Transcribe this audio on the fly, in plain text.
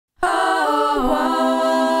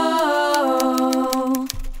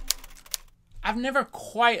I've never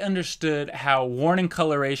quite understood how warning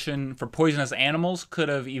coloration for poisonous animals could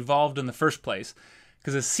have evolved in the first place,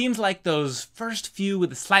 because it seems like those first few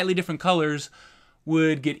with the slightly different colors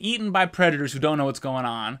would get eaten by predators who don't know what's going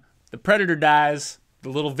on. The predator dies, the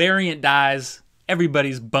little variant dies,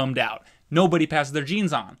 everybody's bummed out. Nobody passes their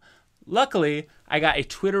genes on. Luckily, I got a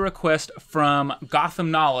Twitter request from Gotham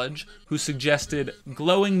Knowledge who suggested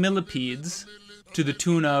glowing millipedes to the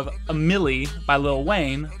tune of "A Milli" by Lil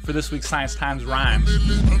Wayne for this week's Science Times Rhymes.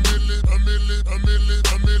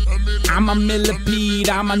 I'm a millipede,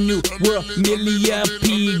 I'm a new world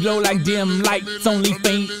milli-a-pede. Glow like dim lights, only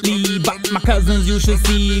faintly, but my cousins you should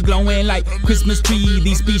see, glowing like Christmas tree.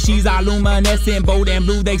 These species are luminescent, bold and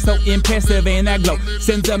blue, they so impressive, and that glow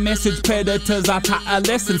sends a message. Predators are taught a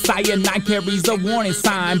lesson. Cyanide carries a warning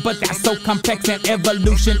sign, but that's so complex and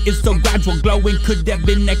evolution is so gradual. Glowing could have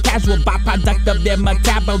been a casual byproduct of their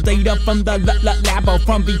metabo. Data from the la-la-labo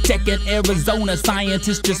from Tech in Arizona.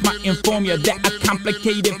 Scientists just might inform you that a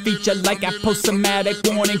complicated feature like aposematic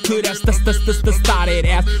warning could have started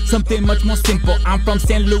as something much more simple. I'm from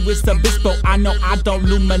San Luis Obispo. I know I don't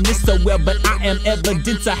luminescent so well, but I am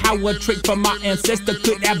evidence of how a trait from my ancestor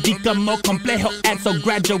could have become more complex and so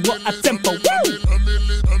gradual a tempo. Woo!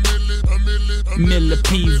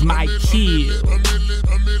 Millipedes might kill.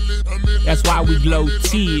 That's why we glow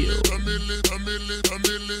teal.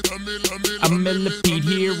 A millipede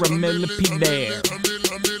here, a millipede there.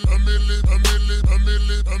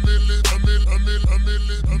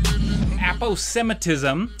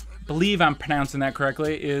 Aposematism, believe I'm pronouncing that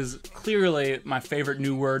correctly, is clearly my favorite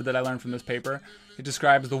new word that I learned from this paper. It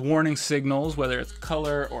describes the warning signals, whether it's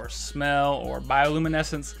color or smell or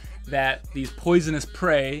bioluminescence, that these poisonous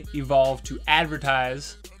prey evolved to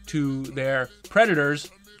advertise to their predators,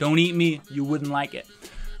 "Don't eat me, you wouldn't like it."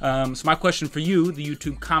 So my question for you, the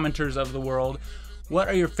YouTube commenters of the world, what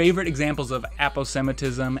are your favorite examples of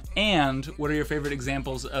aposematism, and what are your favorite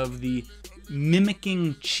examples of the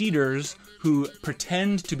mimicking cheaters who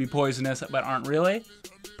pretend to be poisonous but aren't really?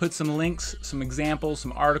 Put some links, some examples,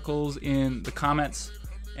 some articles in the comments,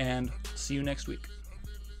 and see you next week.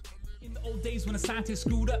 In the old days when a scientist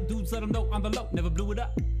screwed up, dudes let them know on the low, never blew it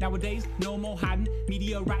up. Nowadays, no more hiding,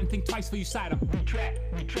 media writing, think twice before you cite them. Retract.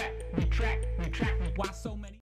 Why so many?